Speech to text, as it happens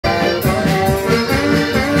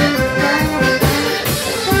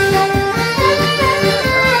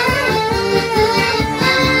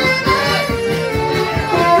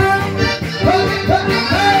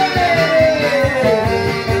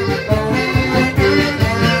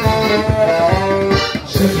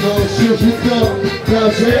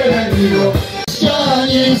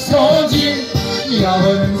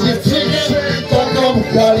Miałem dziewczynę, taką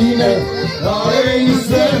Halinę, ale i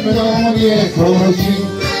ze mną nie chodzi.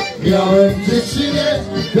 Miałem dziewczynę,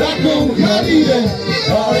 taką Halinę,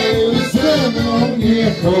 ale i ze mną nie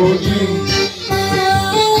chodzi.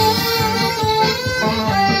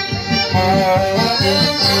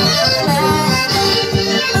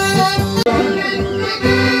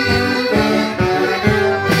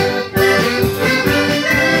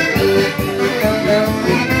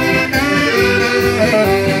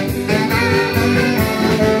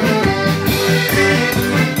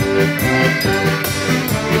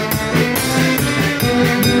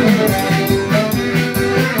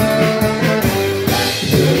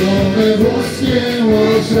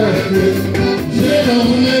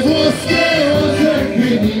 Zielone włoskie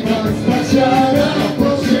orzechy, nie ma spaciara,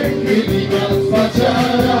 poczekaj, nie ma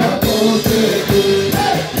spaciara, poczekaj.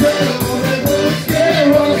 Zielone włoskie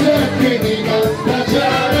orzechy, nie ma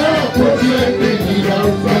spaciara, poczekaj, nie ma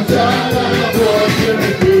spaciara,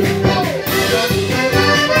 poczekaj.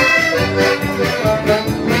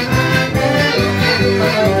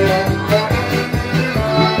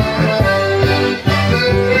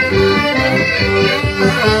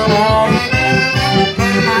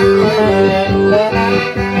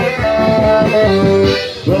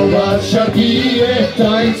 Babcia pije,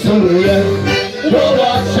 tańcuje,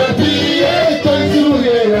 babcia pije,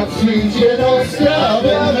 tańcuje, jak przyjdzie nocka,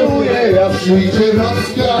 wędruje, jak przyjdzie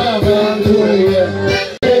nocka, wędruje,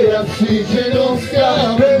 jak przyjdzie nocka,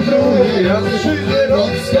 wędruje, jak przyjdzie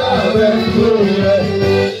nocka, wędruje.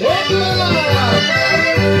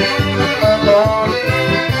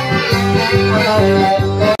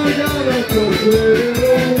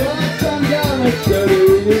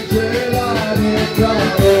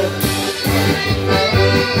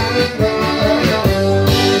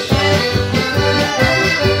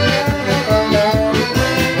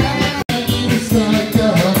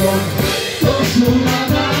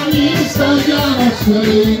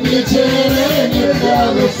 Niedzielę nie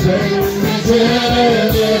prawo, niedzielę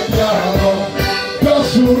nie prawo.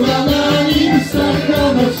 Koszula na nim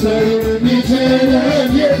stawiono, niedzielę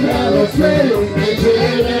nie prawo,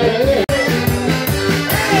 niedzielę.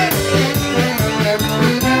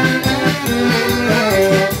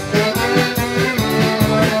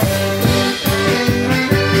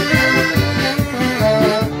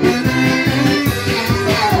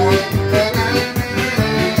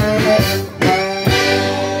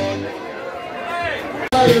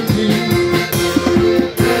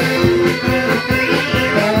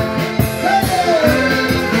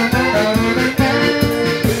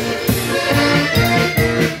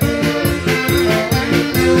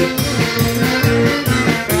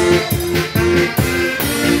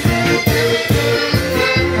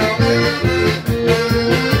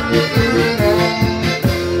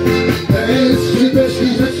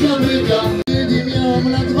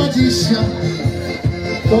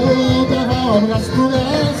 Podawałam raz po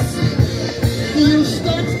raz, już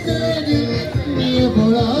tak wtedy nie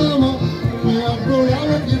bolało, jak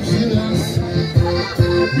bolało pierwszy raz.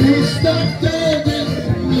 Już tak wtedy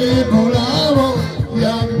nie bolało,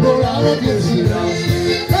 jak bolało pierwszy raz.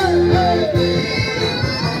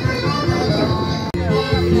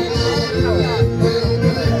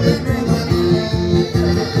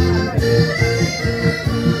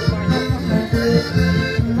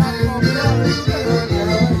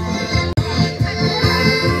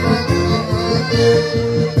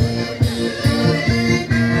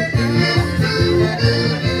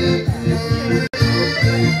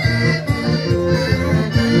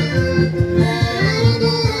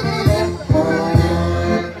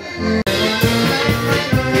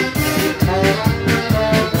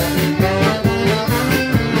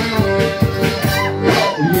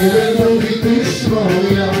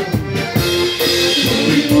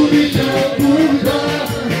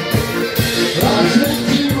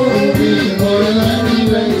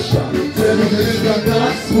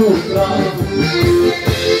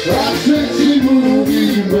 Patrzę ci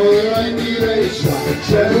mówi moja najmilejsza,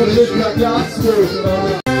 czego żyć tak jasno.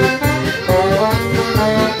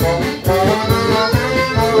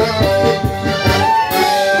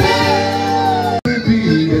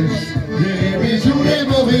 Wybijesz, wybij dziurę,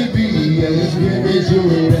 bo wybijesz, wybij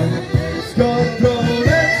dziurę. Z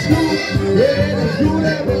kontroleczku, wybij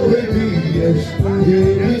dziurę, bo wybijesz,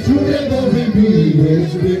 wybij dziurę, bo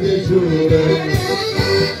wybijesz, wybij dziurę.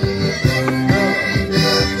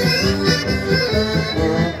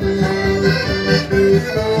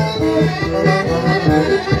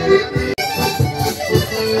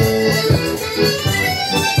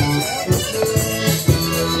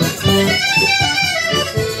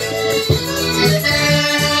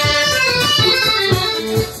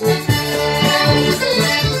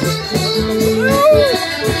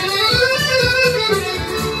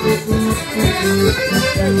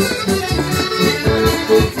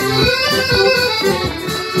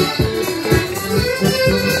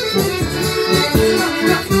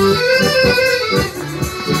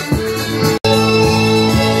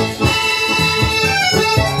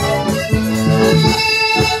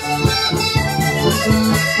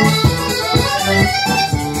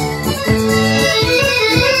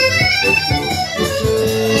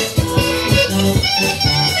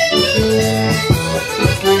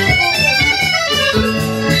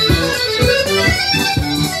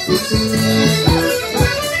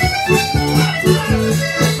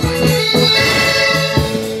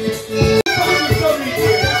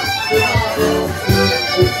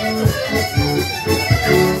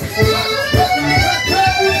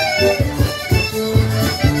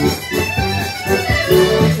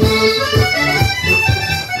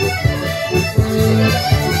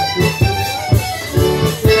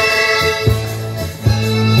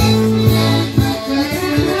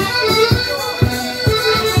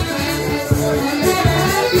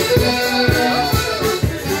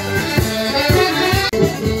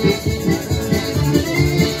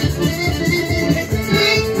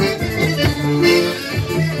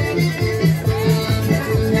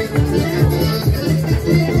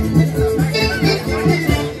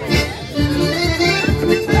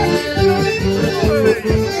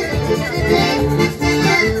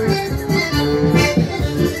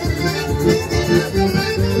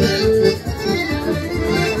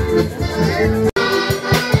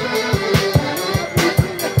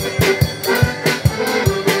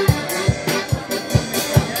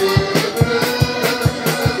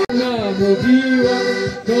 Mówiła,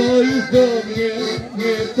 to już do mnie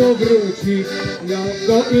nie powróci. Jak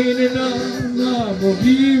go inna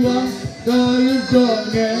namówiła, to już do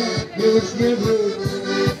mnie już nie wróci.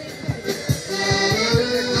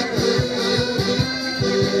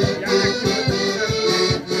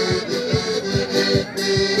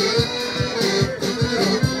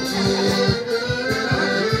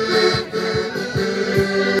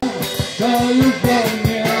 To już do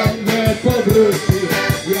mnie nie powróci.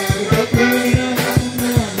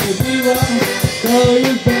 To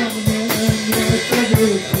już do mnie nie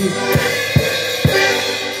powróci.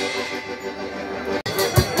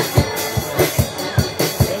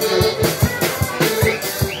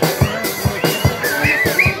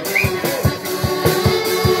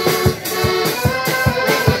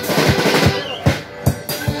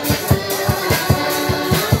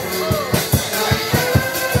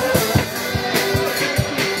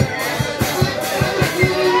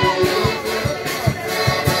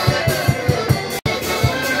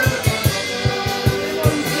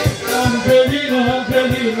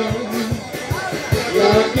 Angelino,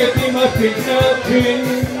 jakie ty masz piękne oczy.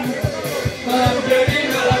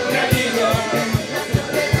 Angelino, Angelino,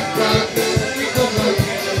 jakie ty kochasz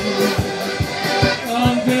mnie.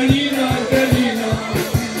 Angelino, Angelino,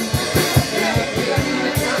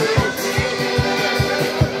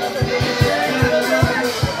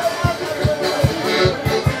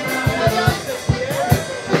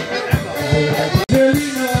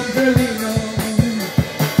 Angelino, Angelino,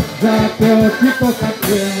 za to ci kocham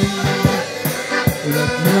cię.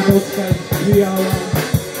 Letnia nocka zwijała,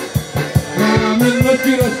 ramy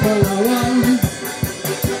nocy rozpalała,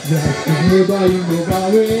 gwiazdki z nieba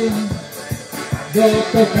imuwały, do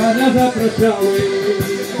kochania zapraszały.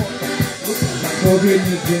 Sobie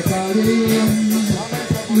nie zjechali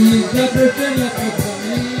i zaproszenia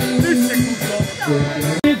pisali.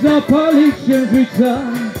 Nie zapalić księżyca,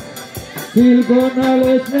 tylko na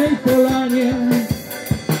leśnej polanie.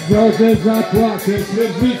 Józef zapłacze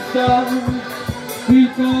średnica,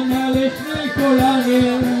 tylko na leśnej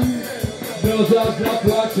polanie. Józef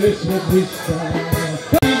zapłacze średnica.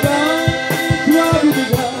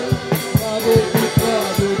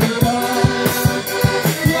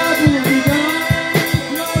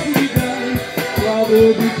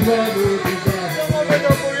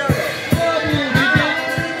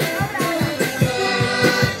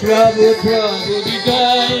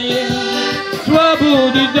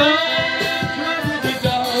 Słaby daj,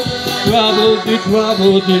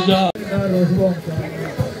 słaby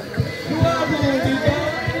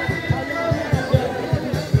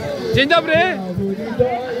Dzień dobry!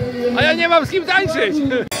 A ja nie mam z kim tańczyć!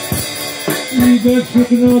 Idę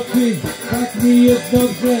wśród nocy, tak mi jest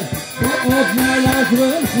dobrze, bo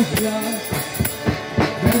odnalazłem szuflad.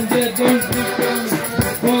 Będę dążnikiem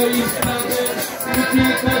swoim stawem i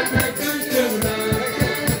tylko przekończę raz.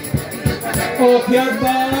 Ofiar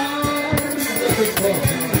bardzo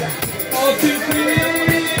kocham, o tym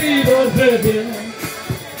ty dobrze wiem.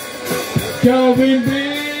 Chciałbym być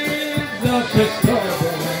zawsze z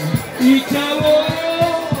tobą i ciało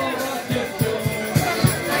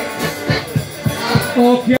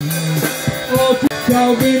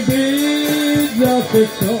Chciałbym być zawsze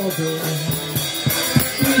z tobą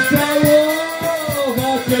i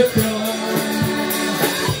całować cię wciąż.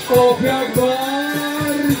 Och, jak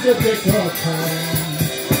bardzo cię kocham,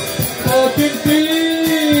 o tym ty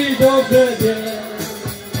dobrze wiesz.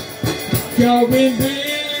 Chciałbym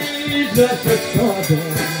być zawsze z tobą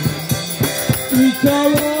i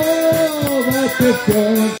całować cię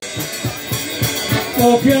wciąż.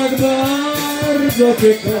 Och, jak bardzo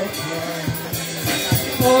cię kocham,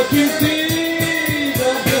 o kim ty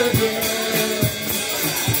dobrze wiesz.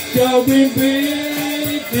 Chciałbym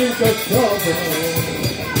być tylko z tobą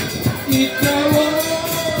i całować